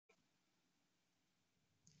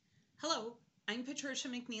Hello, I'm Patricia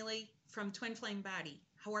McNeely from Twin Flame Body.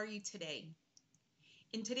 How are you today?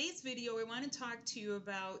 In today's video, I want to talk to you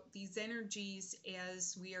about these energies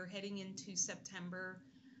as we are heading into September.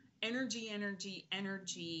 Energy, energy,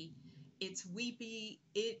 energy. It's weepy,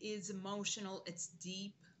 it is emotional, it's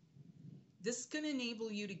deep. This is going to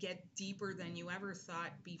enable you to get deeper than you ever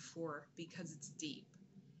thought before because it's deep.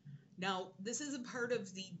 Now, this is a part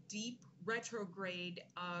of the deep retrograde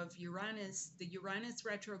of Uranus, the Uranus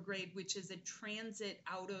retrograde, which is a transit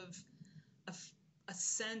out of a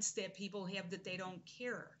sense that people have that they don't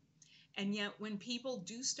care. And yet, when people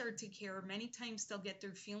do start to care, many times they'll get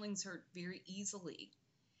their feelings hurt very easily.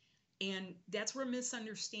 And that's where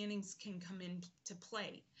misunderstandings can come into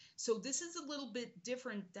play. So this is a little bit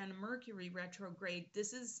different than a Mercury retrograde.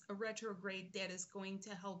 This is a retrograde that is going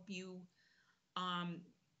to help you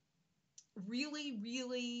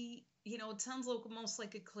really, it sounds like almost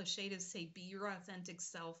like a cliche to say be your authentic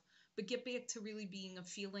self, but get back to really being a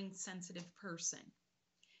feeling sensitive person.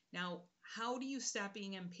 Now, how do you stop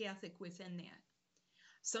being empathic within that?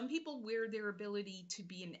 Some people wear their ability to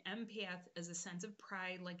be an empath as a sense of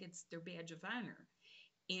pride, like it's their badge of honor.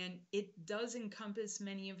 And it does encompass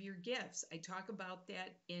many of your gifts. I talk about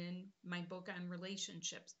that in my book on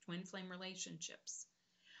relationships, Twin Flame Relationships.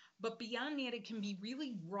 But beyond that, it can be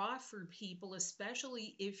really raw for people,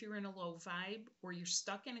 especially if you're in a low vibe or you're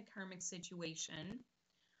stuck in a karmic situation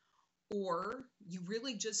or you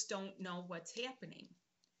really just don't know what's happening.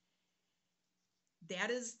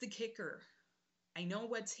 That is the kicker. I know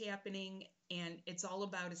what's happening, and it's all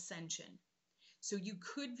about ascension. So you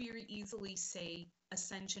could very easily say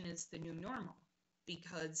ascension is the new normal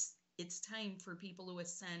because it's time for people to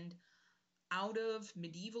ascend out of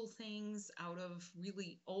medieval things, out of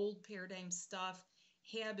really old paradigm stuff,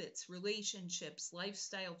 habits, relationships,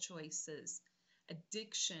 lifestyle choices,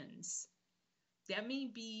 addictions. That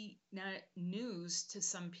may be not news to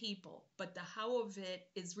some people, but the how of it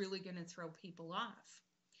is really going to throw people off.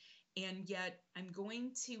 And yet, I'm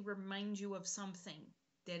going to remind you of something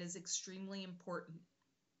that is extremely important.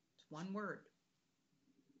 It's one word: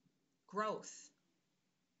 growth.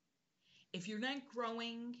 If you're not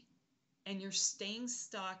growing and you're staying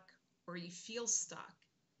stuck, or you feel stuck,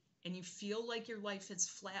 and you feel like your life is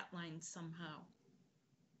flatlined somehow,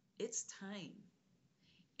 it's time.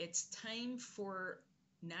 It's time for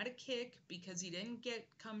not a kick because you didn't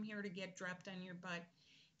come here to get dropped on your butt.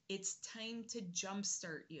 It's time to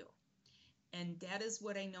jumpstart you. And that is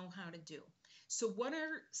what I know how to do. So what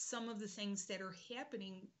are some of the things that are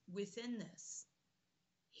happening within this?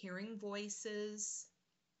 Hearing voices,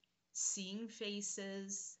 seeing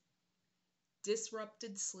faces,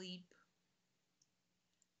 disrupted sleep,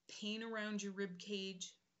 pain around your rib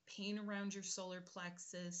cage, pain around your solar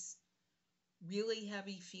plexus, really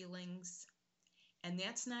heavy feelings. And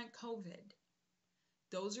that's not COVID.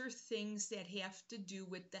 Those are things that have to do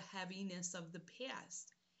with the heaviness of the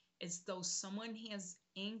past, as though someone has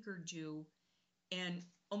anchored you and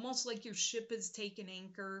almost like your ship has taken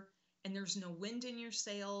anchor and there's no wind in your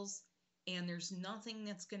sails and there's nothing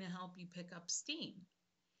that's going to help you pick up steam.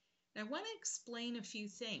 Now, I want to explain a few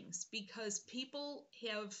things because people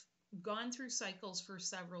have gone through cycles for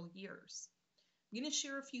several years. I'm going to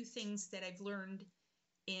share a few things that I've learned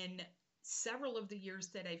in several of the years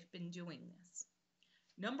that I've been doing this.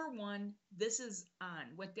 Number one, this is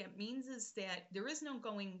on. What that means is that there is no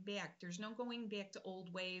going back. There's no going back to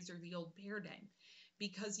old ways or the old paradigm.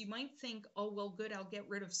 Because you might think, oh, well, good, I'll get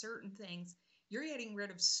rid of certain things. You're getting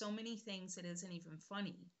rid of so many things it isn't even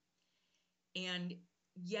funny. And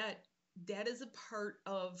yet, that is a part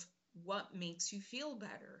of what makes you feel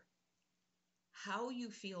better. How you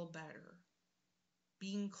feel better.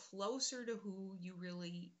 Being closer to who you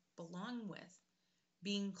really belong with.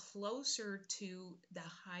 Being closer to the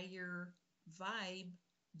higher vibe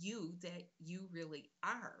you that you really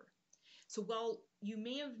are. So while you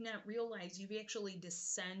may have not realized you've actually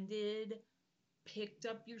descended, picked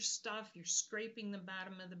up your stuff, you're scraping the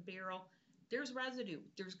bottom of the barrel, there's residue.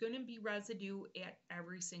 There's going to be residue at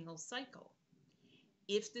every single cycle.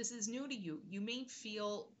 If this is new to you, you may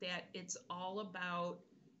feel that it's all about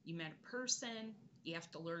you met a person, you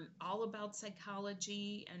have to learn all about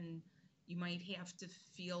psychology, and you might have to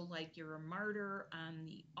feel like you're a martyr on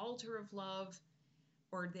the altar of love,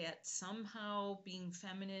 or that somehow being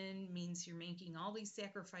feminine means you're making all these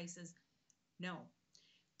sacrifices. No.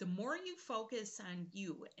 The more you focus on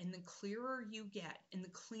you and the clearer you get and the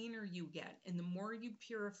cleaner you get and the more you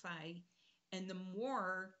purify and the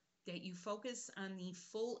more that you focus on the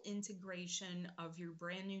full integration of your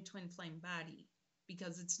brand new twin flame body,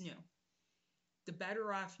 because it's new, the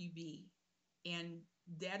better off you be. And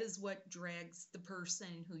that is what drags the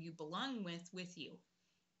person who you belong with you.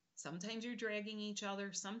 Sometimes you're dragging each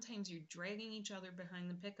other. Sometimes you're dragging each other behind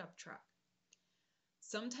the pickup truck.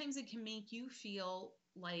 Sometimes it can make you feel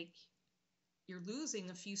like you're losing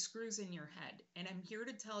a few screws in your head. And I'm here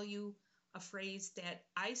to tell you a phrase that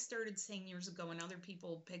I started saying years ago and other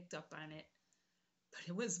people picked up on it, but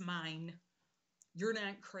it was mine. You're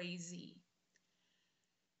not crazy.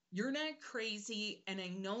 You're not crazy, and I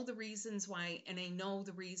know the reasons why, and I know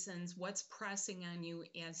the reasons what's pressing on you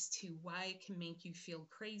as to why it can make you feel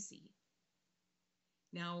crazy.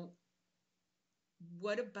 Now,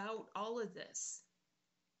 what about all of this?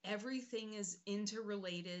 Everything is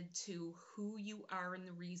interrelated to who you are and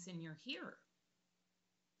the reason you're here.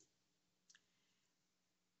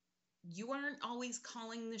 You aren't always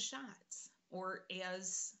calling the shots, or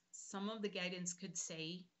as some of the guidance could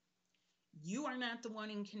say, you are not the one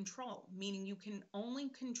in control, meaning you can only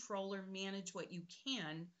control or manage what you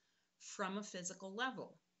can from a physical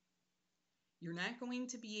level. You're not going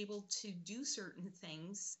to be able to do certain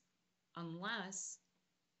things unless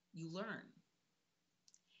you learn.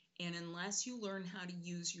 And unless you learn how to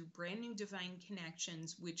use your brand new divine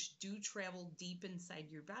connections, which do travel deep inside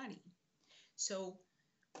your body. So,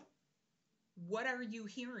 what are you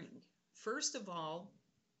hearing? First of all,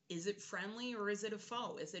 is it friendly or is it a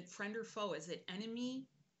foe? Is it friend or foe? Is it enemy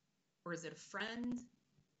or is it a friend?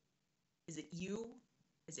 Is it you?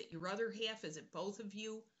 Is it your other half? Is it both of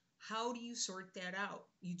you? How do you sort that out?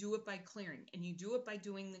 You do it by clearing, and you do it by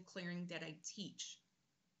doing the clearing that I teach.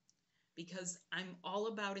 Because I'm all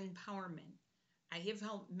about empowerment. I have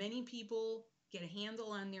helped many people get a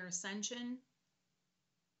handle on their ascension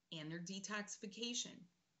and their detoxification.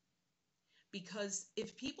 Because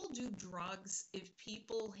if people do drugs, if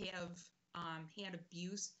people have had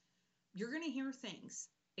abuse, you're going to hear things.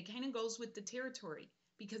 It kind of goes with the territory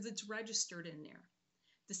because it's registered in there.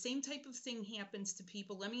 The same type of thing happens to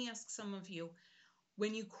people. Let me ask some of you,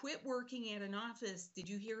 when you quit working at an office, did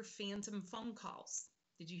you hear phantom phone calls?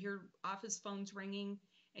 Did you hear office phones ringing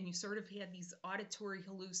and you sort of had these auditory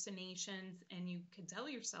hallucinations and you could tell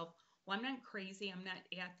yourself, well, I'm not crazy, I'm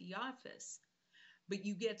not at the office. But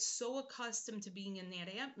you get so accustomed to being in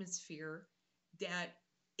that atmosphere that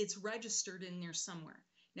it's registered in there somewhere.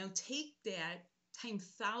 Now take that, time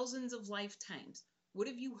thousands of lifetimes. What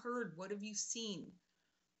have you heard? What have you seen?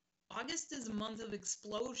 August is a month of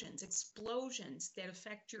explosions, explosions that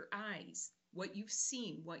affect your eyes, what you've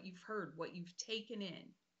seen, what you've heard, what you've taken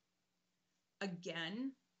in.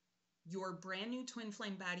 Again, your brand new twin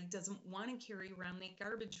flame body doesn't want to carry around that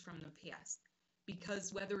garbage from the past.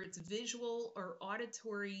 Because whether it's visual or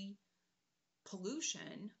auditory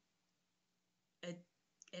pollution,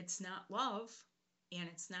 it's not love, and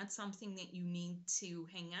it's not something that you need to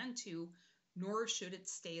hang on to, nor should it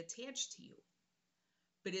stay attached to you.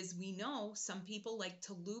 But as we know, some people like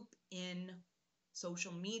to loop in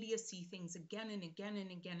social media, see things again and again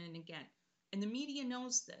and again and again. And the media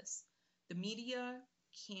knows this. The media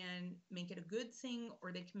can make it a good thing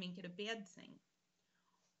or they can make it a bad thing.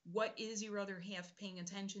 What is your other half paying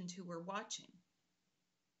attention to or watching?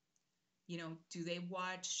 You know, do they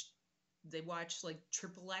watch like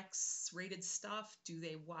XXX rated stuff? Do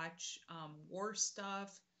they watch war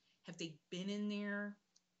stuff? Have they been in there?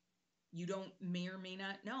 You may or may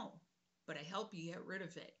not know, but I help you get rid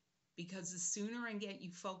of it. Because the sooner I get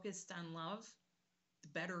you focused on love, the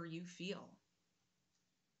better you feel.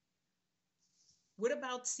 What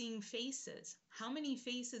about seeing faces? How many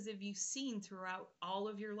faces have you seen throughout all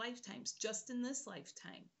of your lifetimes, just in this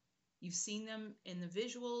lifetime? You've seen them in the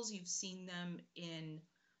visuals, you've seen them in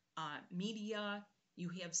media, you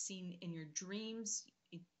have seen in your dreams,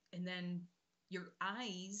 and then your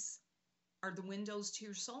eyes are the windows to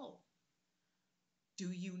your soul.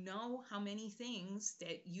 Do you know how many things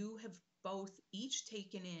that you have both each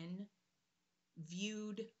taken in,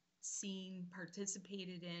 viewed, seen,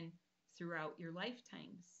 participated in throughout your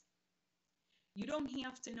lifetimes? You don't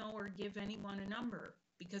have to know or give anyone a number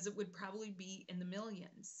because it would probably be in the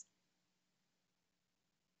millions.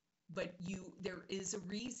 But there is a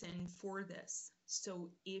reason for this. So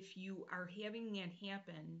if you are having that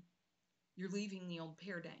happen, you're leaving the old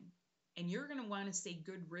paradigm. And you're going to want to say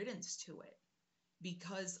good riddance to it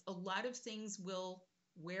because a lot of things will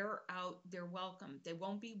wear out their welcome. They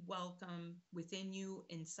won't be welcome within you,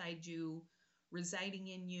 inside you, residing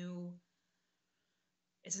in you.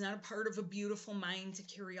 It's not a part of a beautiful mind to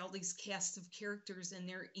carry all these casts of characters in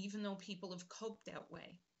there, even though people have coped that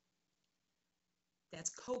way.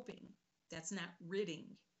 That's coping. That's not ridding.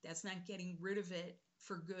 That's not getting rid of it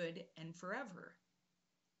for good and forever.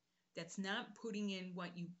 That's not putting in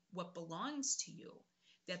what belongs to you.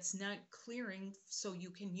 That's not clearing so you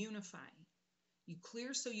can unify. You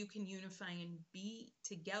clear so you can unify and be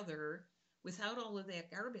together without all of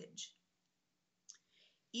that garbage.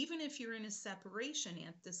 Even if you're in a separation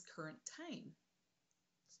at this current time.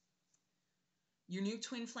 Your new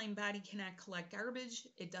twin flame body cannot collect garbage.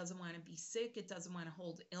 It doesn't want to be sick. It doesn't want to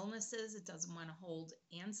hold illnesses. It doesn't want to hold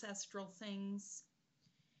ancestral things.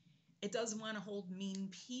 It doesn't want to hold mean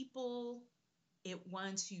people. It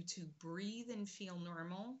wants you to breathe and feel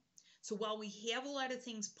normal. So while we have a lot of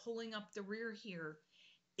things pulling up the rear here,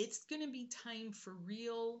 it's going to be time for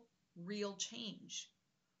real change,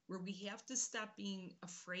 where we have to stop being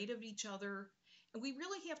afraid of each other, and we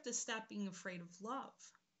really have to stop being afraid of love.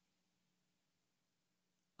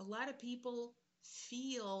 A lot of people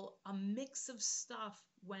feel a mix of stuff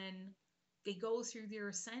when they go through their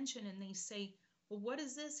ascension and they say, well, what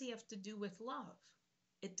does this have to do with love?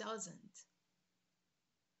 It doesn't.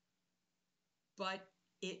 But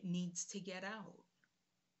it needs to get out.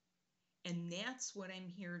 And that's what I'm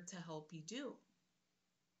here to help you do.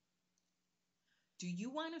 Do you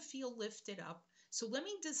want to feel lifted up? So let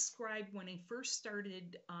me describe when I first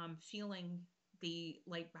started feeling the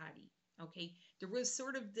light body. Okay, there was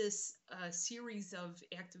sort of this series of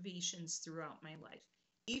activations throughout my life,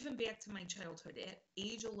 even back to my childhood. At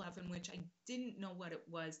age 11, which I didn't know what it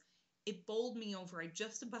was, it bowled me over. I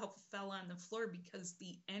just about fell on the floor because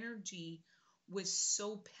the energy was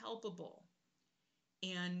so palpable.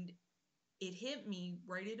 And it hit me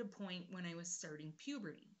right at a point when I was starting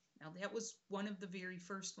puberty. Now, that was one of the very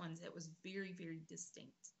first ones that was very, very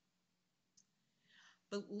distinct.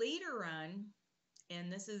 But later on, and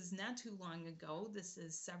this is not too long ago, this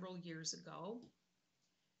is several years ago,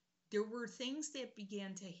 there were things that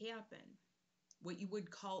began to happen, what you would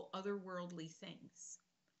call otherworldly things.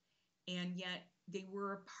 And yet they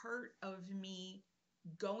were a part of me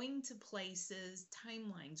going to places,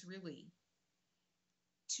 timelines really,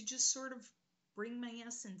 to just sort of bring my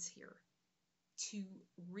essence here, to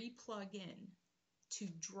replug in, to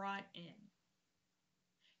draw it in.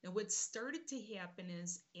 Now, what started to happen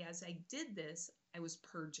is, as I did this, I was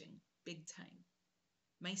purging big time.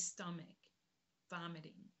 My stomach,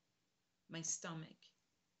 vomiting. My stomach,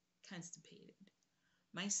 constipated.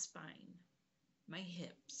 My spine, my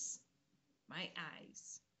hips, my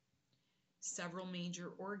eyes, several major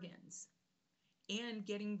organs, and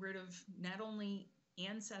getting rid of not only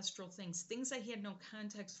ancestral things, things I had no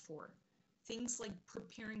context for, things like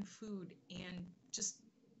preparing food and just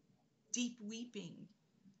deep weeping,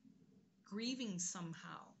 grieving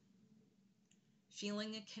somehow,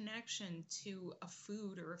 feeling a connection to a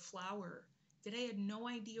food or a flower that I had no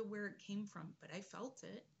idea where it came from, but I felt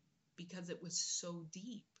it because it was so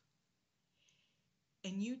deep.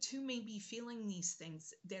 And you too may be feeling these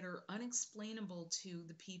things that are unexplainable to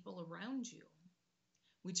the people around you,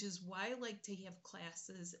 which is why I like to have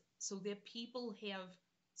classes so that people have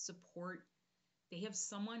support. They have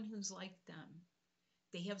someone who's like them.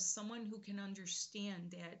 They have someone who can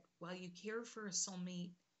understand that while you care for a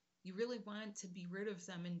soulmate, you really want to be rid of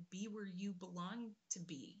them and be where you belong to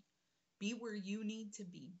be. Be where you need to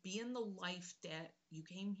be. Be in the life that you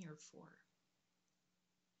came here for.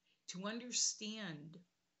 To understand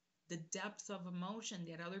the depth of emotion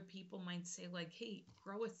that other people might say, like, hey,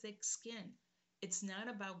 grow a thick skin. It's not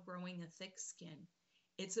about growing a thick skin.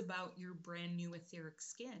 It's about your brand new etheric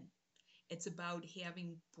skin. It's about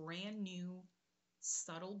having brand new,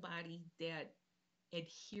 subtle body that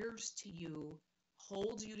adheres to you,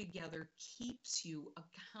 holds you together, keeps you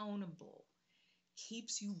accountable,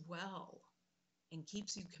 keeps you well, and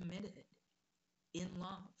keeps you committed in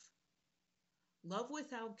love. Love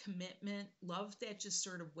without commitment, love that just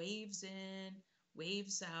sort of waves in,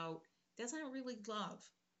 waves out, that's not really love.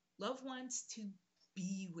 Love wants to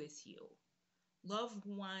be with you. Love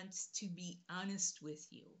wants to be honest with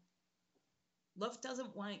you. Love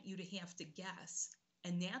doesn't want you to have to guess.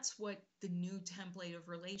 And that's what the new template of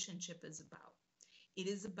relationship is about. It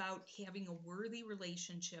is about having a worthy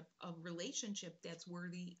relationship, a relationship that's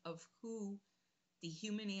worthy of who the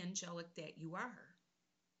human angelic that you are,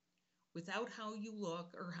 without how you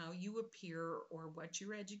look or how you appear or what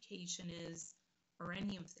your education is or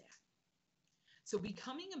any of that. So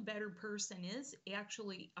becoming a better person is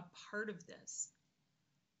actually a part of this,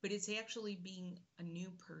 but it's actually being a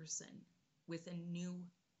new person with a new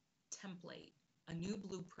template, a new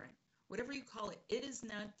blueprint, whatever you call it. It is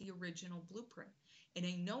not the original blueprint. And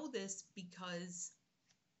I know this because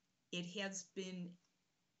it has been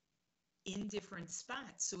in different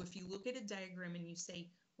spots. So if you look at a diagram and you say,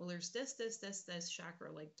 well, there's this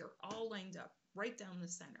chakra, like they're all lined up right down the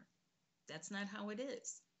center. That's not how it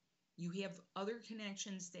is. You have other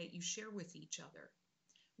connections that you share with each other.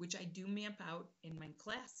 which I do map out in my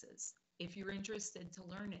classes if you're interested to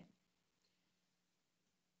learn it.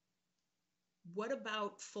 What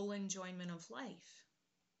about full enjoyment of life?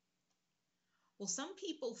 Well, some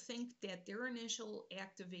people think that their initial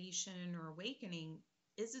activation or awakening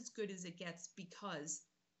is as good as it gets because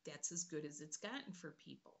that's as good as it's gotten for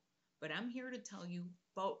people. But I'm here to tell you,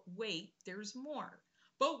 but wait, there's more.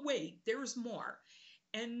 But wait, there's more.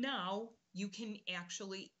 And now you can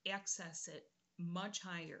actually access it much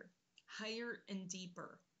higher and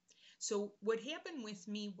deeper. So what happened with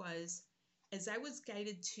me was, as I was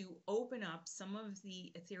guided to open up some of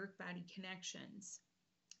the etheric body connections,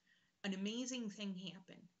 an amazing thing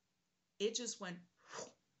happened. It just went,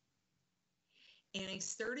 and I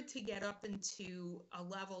started to get up into a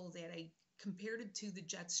level that I compared it to the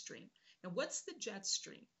jet stream. Now, what's the jet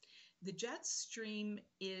stream? The jet stream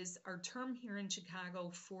is our term here in Chicago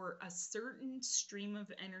for a certain stream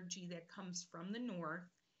of energy that comes from the north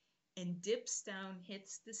and dips down,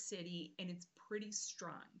 hits the city, and it's pretty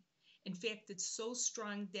strong. In fact, it's so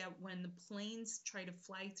strong that when the planes try to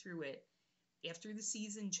fly through it, after the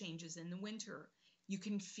season changes in the winter, you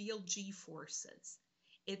can feel G-forces.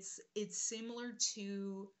 It's similar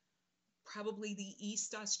to probably the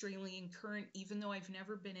East Australian current, even though I've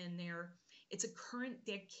never been in there. It's a current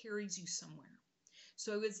that carries you somewhere.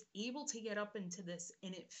 So I was able to get up into this,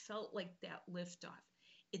 and it felt like that liftoff.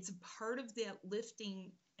 It's a part of that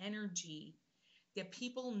lifting energy that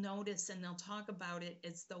people notice, and they'll talk about it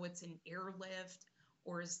as though it's an airlift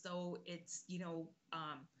or as though it's,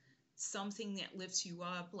 something that lifts you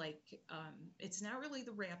up. Like, it's not really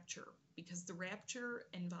the rapture, because the rapture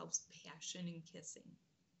involves passion and kissing.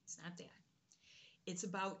 It's not that. It's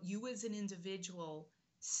about you as an individual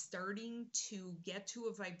starting to get to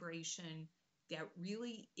a vibration that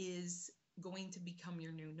really is going to become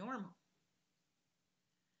your new normal.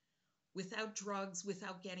 Without drugs,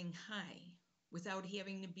 without getting high, without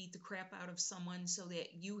having to beat the crap out of someone so that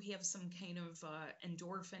you have some kind of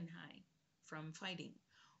endorphin high from fighting,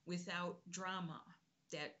 without drama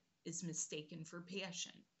that is mistaken for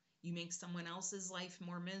passion. You make someone else's life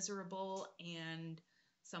more miserable, and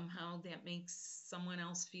somehow that makes someone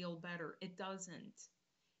else feel better. It doesn't.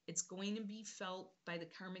 It's going to be felt by the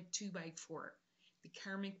karmic 2x4, the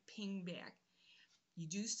karmic ping back. You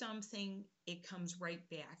do something, it comes right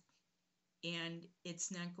back, and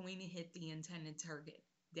it's not going to hit the intended target.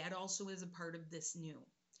 That also is a part of this new.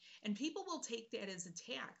 And people will take that as a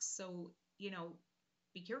tax. So,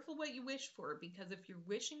 be careful what you wish for, because if you're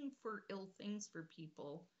wishing for ill things for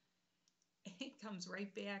people, it comes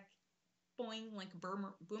right back, boing, like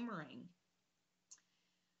a boomerang.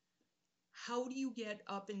 How do you get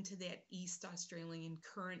up into that East Australian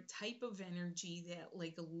current type of energy that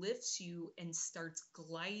like lifts you and starts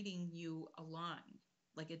gliding you along,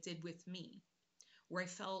 like it did with me, where I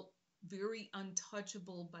felt very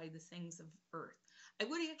untouchable by the things of Earth? I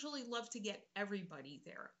would actually love to get everybody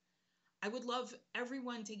there. I would love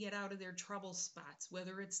everyone to get out of their trouble spots,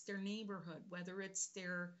 whether it's their neighborhood, whether it's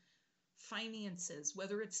their finances,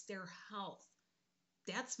 whether it's their health.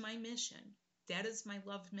 That's my mission. That is my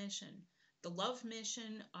love mission. The love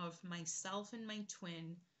mission of myself and my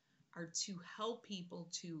twin are to help people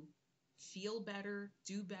to feel better,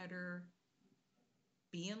 do better,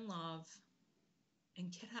 be in love,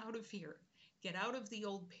 and get out of here. Get out of the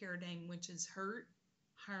old paradigm, which is hurt,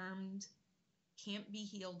 harmed, can't be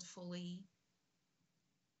healed fully,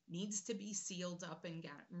 needs to be sealed up and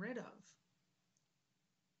gotten rid of.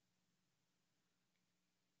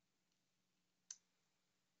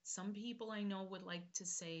 Some people I know would like to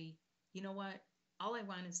say, you know what, all I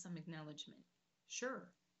want is some acknowledgement.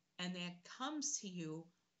 Sure. And that comes to you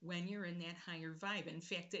when you're in that higher vibe. In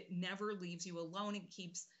fact, it never leaves you alone. It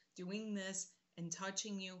keeps doing this and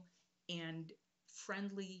touching you, and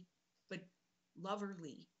friendly, but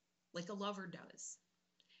loverly, like a lover does,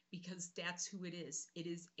 because that's who it is. It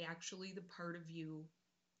is actually the part of you,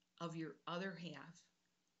 of your other half,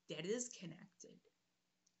 that is connected.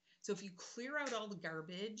 So if you clear out all the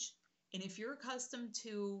garbage, and if you're accustomed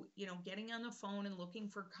to, getting on the phone and looking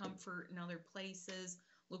for comfort in other places,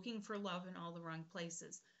 looking for love in all the wrong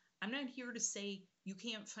places, I'm not here to say you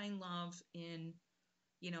can't find love in,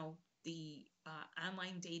 the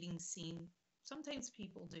online dating scene. Sometimes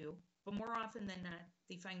people do, but more often than not,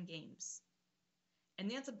 they find games. And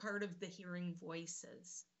that's a part of the hearing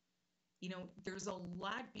voices. There's a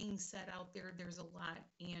lot being said out there. There's a lot,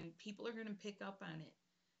 and people are going to pick up on it.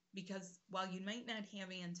 Because while you might not have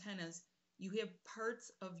antennas, you have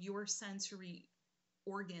parts of your sensory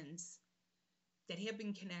organs that have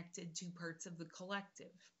been connected to parts of the collective.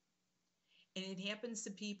 And it happens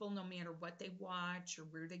to people no matter what they watch or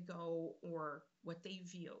where they go or what they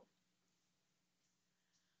view.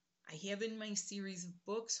 I have in my series of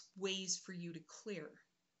books ways for you to clear.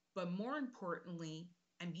 But more importantly,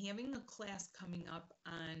 I'm having a class coming up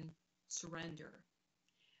on surrender,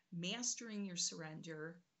 mastering your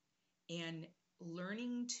surrender, and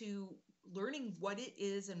learning what it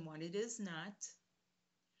is and what it is not,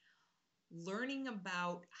 learning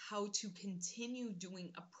about how to continue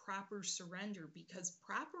doing a proper surrender, because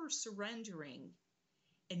proper surrendering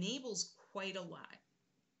enables quite a lot.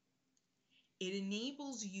 It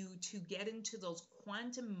enables you to get into those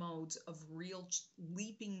quantum modes of real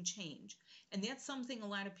leaping change. And that's something a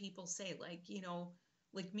lot of people say, like,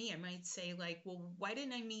 like me, I might say, like, well, why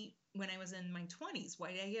didn't I meet when I was in my 20s?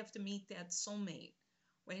 Why did I have to meet that soulmate?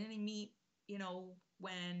 Why didn't I meet,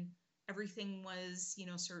 when everything was,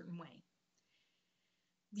 a certain way?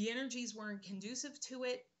 The energies weren't conducive to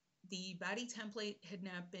it. The body template had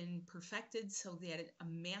not been perfected so that a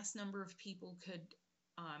mass number of people could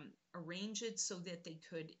arrange it so that they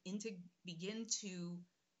could begin to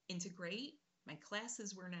integrate. My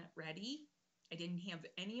classes were not ready. I didn't have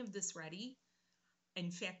any of this ready.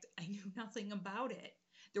 In fact, I knew nothing about it.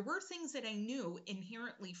 There were things that I knew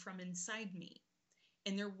inherently from inside me.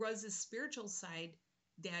 And there was a spiritual side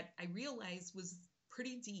that I realized was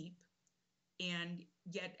pretty deep, and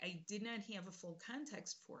yet I did not have a full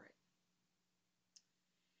context for it.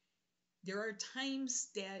 There are times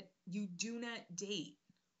that you do not date,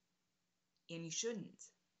 and you shouldn't.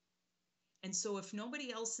 And so if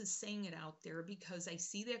nobody else is saying it out there, because I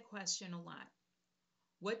see that question a lot,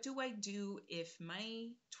 what do I do if my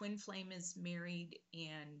twin flame is married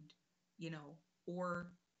and,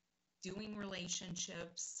 or doing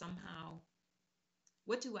relationships somehow?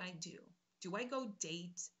 What do I do? Do I go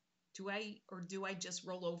date? Do I just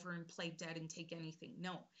roll over and play dead and take anything?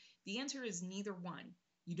 No. The answer is neither one.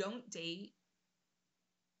 You don't date.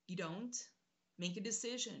 You don't. Make a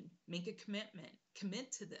decision. Make a commitment.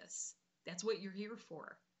 Commit to this. That's what you're here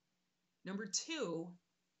for. Number two,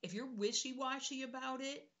 if you're wishy-washy about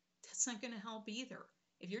it, that's not going to help either.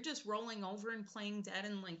 If you're just rolling over and playing dead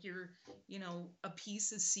and like you're, a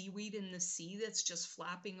piece of seaweed in the sea that's just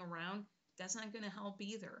flopping around, that's not going to help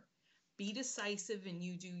either. Be decisive and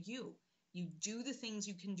you do you. You do the things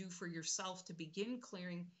you can do for yourself to begin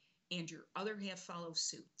clearing, and your other half follows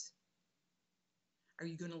suit. Are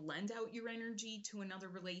you going to lend out your energy to another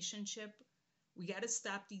relationship? We got to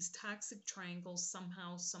stop these toxic triangles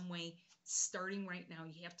somehow, some way, starting right now.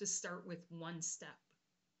 You have to start with one step.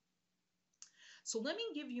 So let me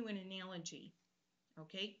give you an analogy,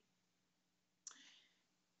 okay?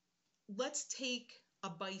 Let's take a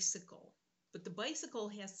bicycle, but the bicycle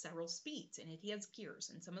has several speeds and it has gears,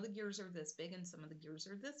 and some of the gears are this big and some of the gears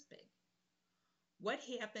are this big. What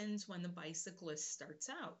happens when the bicyclist starts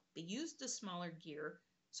out? They use the smaller gear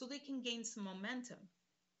so they can gain some momentum.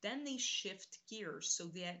 Then they shift gears so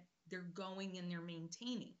that they're going and they're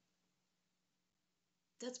maintaining.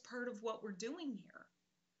 That's part of what we're doing here.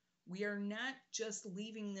 We are not just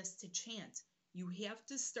leaving this to chance. You have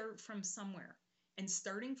to start from somewhere. And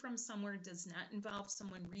starting from somewhere does not involve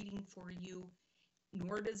someone reading for you,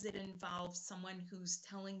 nor does it involve someone who's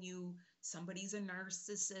telling you somebody's a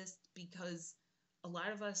narcissist, because a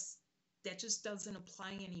lot of us, that just doesn't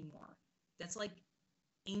apply anymore. That's like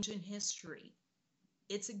ancient history.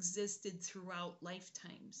 It's existed throughout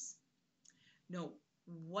lifetimes. No,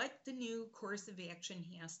 what the new course of action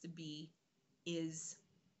has to be is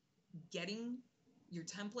getting your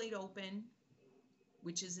template open,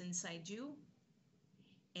 which is inside you,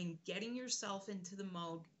 and getting yourself into the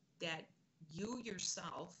mode that you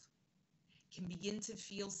yourself can begin to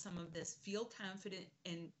feel some of this, feel confident,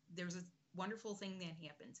 and there's a wonderful thing that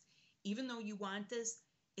happens. Even though you want this,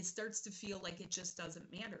 it starts to feel like it just doesn't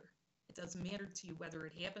matter. It doesn't matter to you whether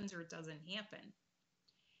it happens or it doesn't happen,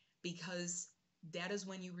 because that is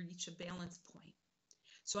when you reach a balance point.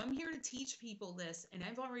 So I'm here to teach people this, and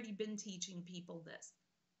I've already been teaching people this.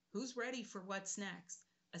 Who's ready for what's next?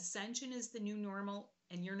 Ascension is the new normal,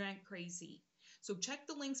 and you're not crazy. So check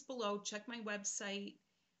the links below, check my website,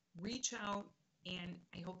 reach out, and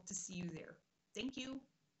I hope to see you there. Thank you.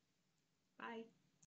 Bye.